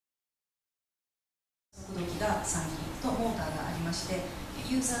が3基とモーターがありまして、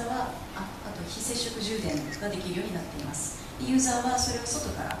ユーザーはあと非接触充電ができるようになっています。ユーザーはそれを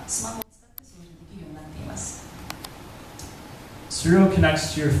外からスマホを使って操作できるようになっています。Sphero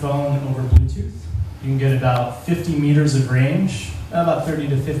connects to your phone over Bluetooth. You can get about 50 meters of range, about 30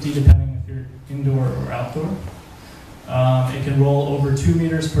 to 50 depending if you're indoor or outdoor. It can roll over 2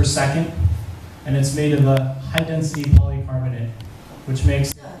 meters per second, and it's made of a high-density polycarbonate, which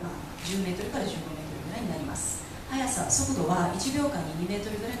makes 10メートルから15メートルぐらいになります。速度は1秒間に2メート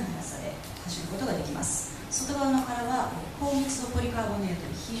ルぐらいの速さで走ることができます。外側の殻は高密度ポリカーボネート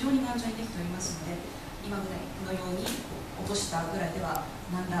で非常に頑丈にできておりますので、今ぐらいのように落としたぐらいでは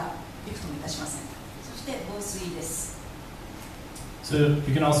何らびくともいたしません。そして防水です。So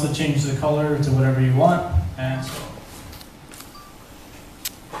you can also change the color to whatever you want. And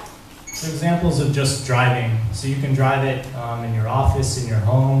so examples of just driving. So you can drive it in your office, in your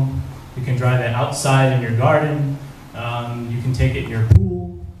home. You can drive it outside in your garden. You can take it in your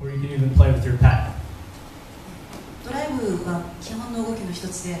pool, or you can even play with your pet. ドライブは基本の動きの一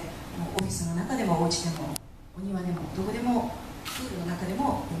つで、オフィスの中でもお家でもお庭でもどこでもプールの中で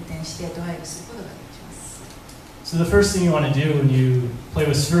も運転してドライブすることができます。So the first thing you want to do when you play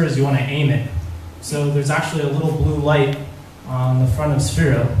with Sphero is you want to aim it. So there's actually a little blue light on the front of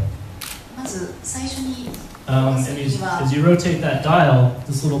Sphero. まず最初に And as you rotate that dial,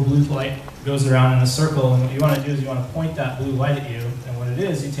 this little blue light goes around in a circle, and what you want to do is you want to point that blue light at you, and what it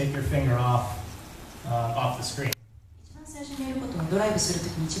is, you take your finger off the screen. 一番最初にやることは、ドライブすると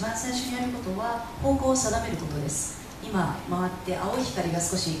きに一番最初にやることは方向を定めることです。今回って青い光が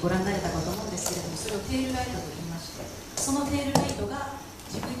少しご覧になれたかと思うんですけれども、それをテールライトと言いまして、そのテールライトが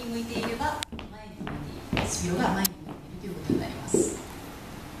自分に向いていれば前に向いている、スピードが前に向いているということになります。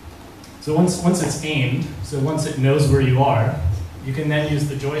So once it's aimed, so once it knows where you are, you can then use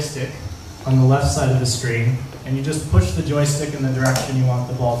the joystick on the left side of the screen, and you just push the joystick in the direction you want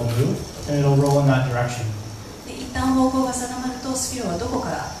the ball to move, and it'll roll in that direction. で一旦方向が定まると、スピードはどこか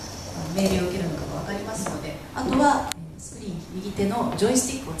ら命令を受けるのかが分かりますので、あとはスクリーン右手のジョイス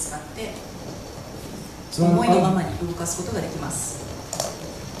ティックを使って思いのままに動かすことができます。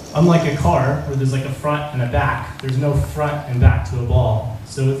Unlike a car, where there's like a front and a back, there's no front and back to a ball.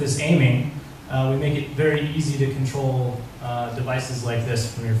 So with this aiming, we make it very easy to control devices like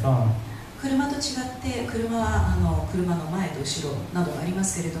this from your phone. 車と違って車は車の前と後ろなどありま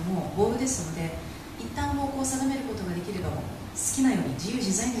すけれども、ボールですので一旦方向を定めることができれば好きなように自由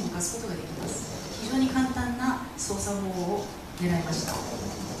自在に動かすことができます。非常に簡単な操作法を狙いました。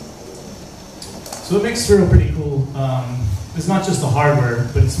So what makes Sphero pretty cool, it's not just the hardware,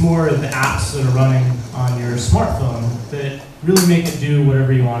 but it's more of the apps that are running on your smartphone that really make it do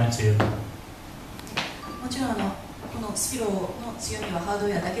whatever you want it to. もちろんこのスピロの強みはハードウ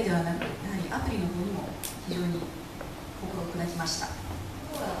ェアだけではなく、やはりアプリの方にも非常に心を砕きました。コ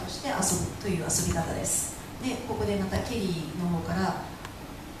ーラーとして遊ぶという遊び方です。で、ここでまたケリーの方から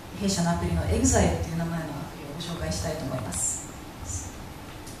弊社のアプリの EXILE という名前のアプリをご紹介したいと思います。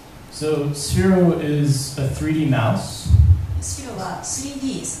So Sphero is a 3D mouse. スピロは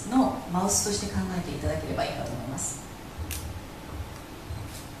 3D のマウスとして考えていただければいいかと思います。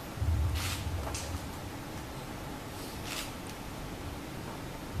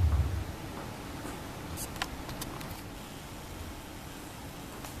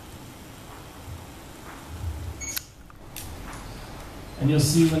And you'll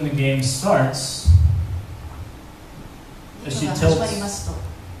see when the game starts, as she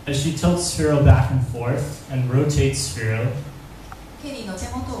tilts Sphero back and forth and rotates Sphero, ケリーの手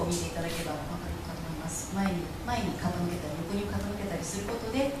元を見ていただければ分かるかと思います。前に傾けたり横に傾けたりするこ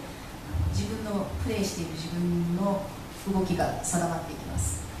とで、自分のプレイしている自分の動きが定まっていきま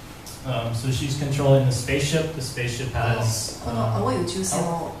す。So she's controlling the spaceship. The spaceship has この青い宇宙船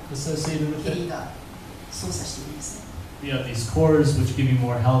を associated with ケリ it. ーが操作しているんですね。You have these cores which give you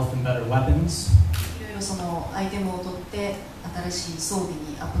more health and better weapons. いろいろそのアイテムを取って新しい装備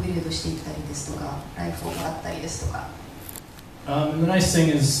にアップグレードしていったりですとか、ライフをもらったりですとか。And the nice thing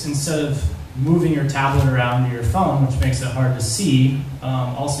is, instead of moving your tablet around to your phone, which makes it hard to see,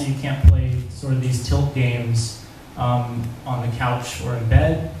 also you can't play sort of these tilt games on the couch or in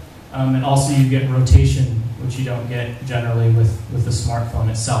bed. And also you get rotation, which you don't get generally with the smartphone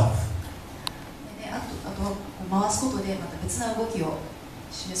itself. あと回すことでまた別な動きを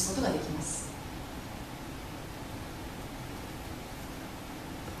示すことができます。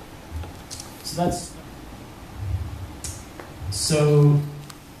So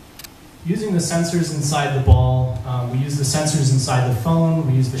using the sensors inside the ball, we use the sensors inside the phone,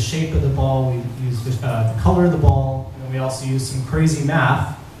 we use the shape of the ball, we use the color of the ball, and we also use some crazy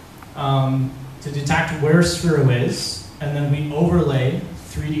math to detect where Sphero is, and then we overlay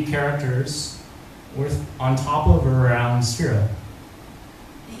 3D characters on top of or around Sphero.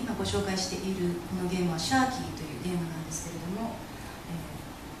 今ご紹介しているこのゲームはシャーキーというゲームなんですけれども、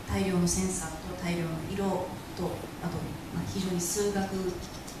大量のセンサーと大量の色とあと、非常に数学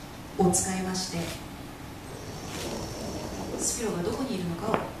を使いましてスフィロがどこにいるの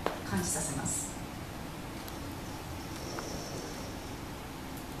かを感じさせます。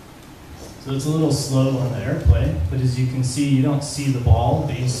So it's a little slow on the AirPlay, but as you can see, you don't see the ball,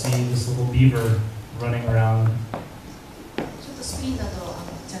 but you see this little beaver running around. ちょっとスクリーンだと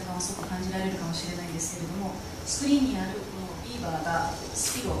若干遅く感じられるかもしれないんですけれども、スクリーンにあるこのビーバーが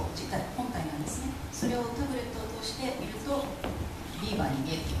スフィロ自体本体なんですね。それをタブレットを通して見るとビーバーに見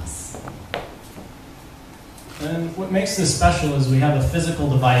えてきます。And what makes this special is we have a physical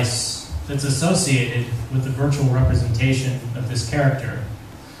device that's associated with the virtual representation of this character.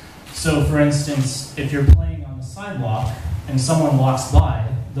 So, for instance, if you're playing on the sidewalk and someone walks by,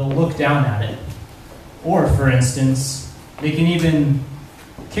 they'll look down at it. Or, for instance, they can even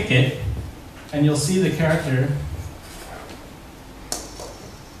kick it, and you'll see the character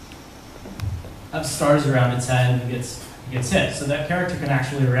have stars around its head and gets hit. So that character can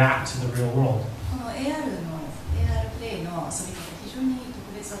actually react to the real world. この AR プレイの遊び方非常に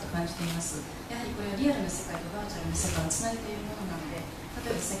特別だと感じています。やはりこれはリアルな世界とバーチャルな世界をつないでいるものなので、例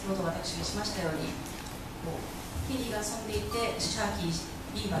えば先ほど私がしましたようにケリーが遊んでいてシャーキー、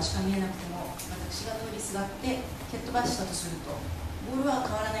ビーバーしか見えなくても私が通りすがって蹴っ飛ばしたとするとボールは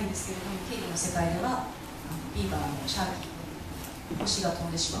変わらないんですけれども、ケリーの世界ではビーバーのシャーキー星が飛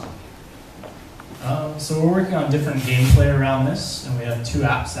んでしまう。So we're working on different gameplay around this, and we have 2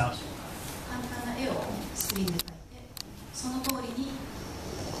 apps out. 簡単な絵をスクリーンで描いて、その通りに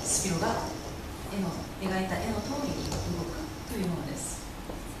スフィロが描いた絵の通りに動くというものです。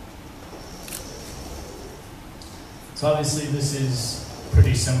So obviously this is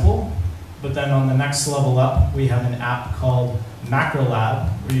pretty simple, but then on the next level up, we have an app called Macro Lab,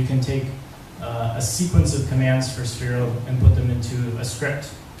 where you can take a sequence of commands for Sphero and put them into a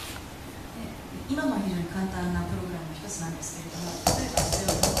script. 今のは非常に簡単なプログラムの一つなんですけれども、例えばこれ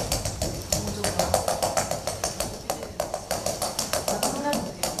をもうちょっとマクロラブ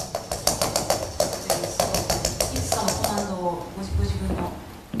といういくつかのコマンドをご自分の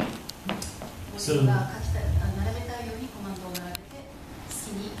が並べたようにコマンドを並べて好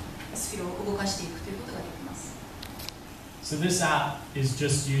きにスフィロを動かしていくということができます。So this app is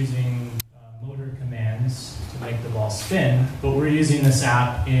just using motor commands to make the ball spin, but we're using this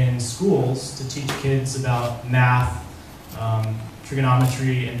app in schools to teach kids about math,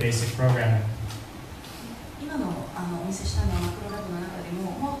 trigonometry, and basic programming. 今のお見せしたのはマクロラブの中で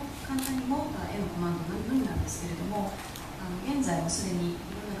も簡単にモーターへのコマンドのみなんですけれども、現在もすでにい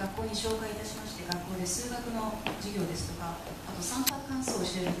ろんな学校に紹介いたしまして、学校で数学の授業ですとか、あと三角関数を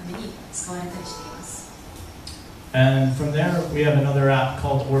教えるために使われたりしています。And from there, we have another app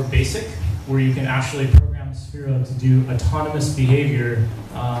called Orbotix, where you can actually program Sphero to do autonomous behavior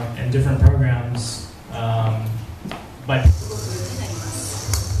and different programs by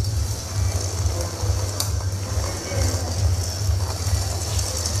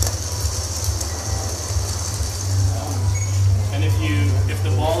and if the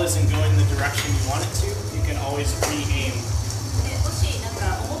ball isn't going the direction you want it to, you can always re-aim. もしなん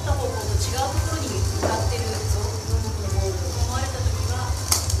か思った方向と違うところに向かっているぞのボールと思われたときは、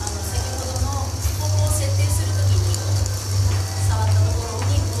先ほどの方向を設定するときに触ったところ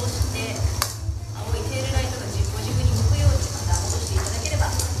に戻して、青いテールライトがご自分に向くようにまた戻していただければ。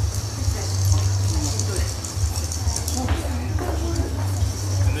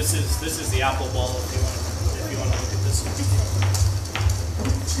And this is the Apple ball if you want to look at this one.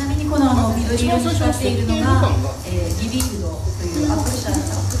 ちなみにこの緑色に光っているのが、リビルドというアップル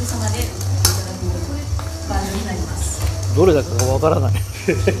様でいただくバージョンになります。どれだかがわからない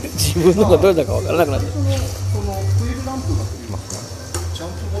自分のがどれだかわからなくなってる。このフィルランプが出てますね。ジャン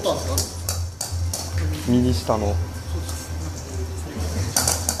プボタンがある。右下の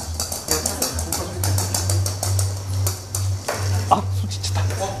あ、そっち行っちゃっ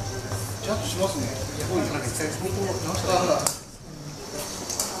た。ジャンプしますね。すごいなんか本当だ。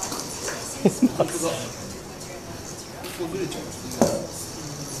こうずれちゃいますね。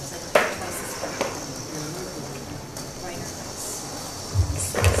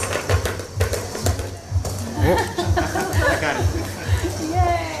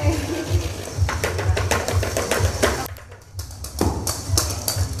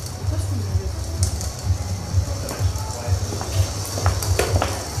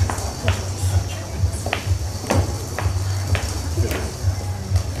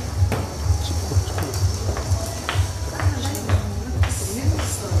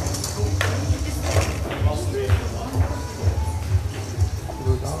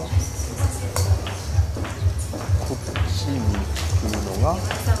が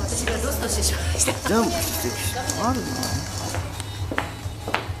私がロストしてしまいました。ジャンプしてるしあるの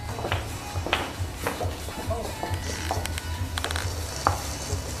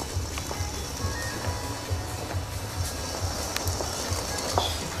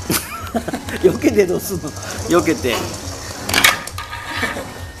避けてどうすんの？避けて。こ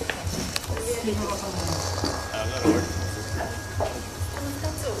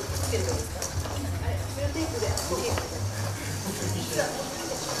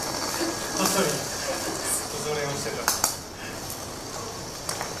っそりをしてた。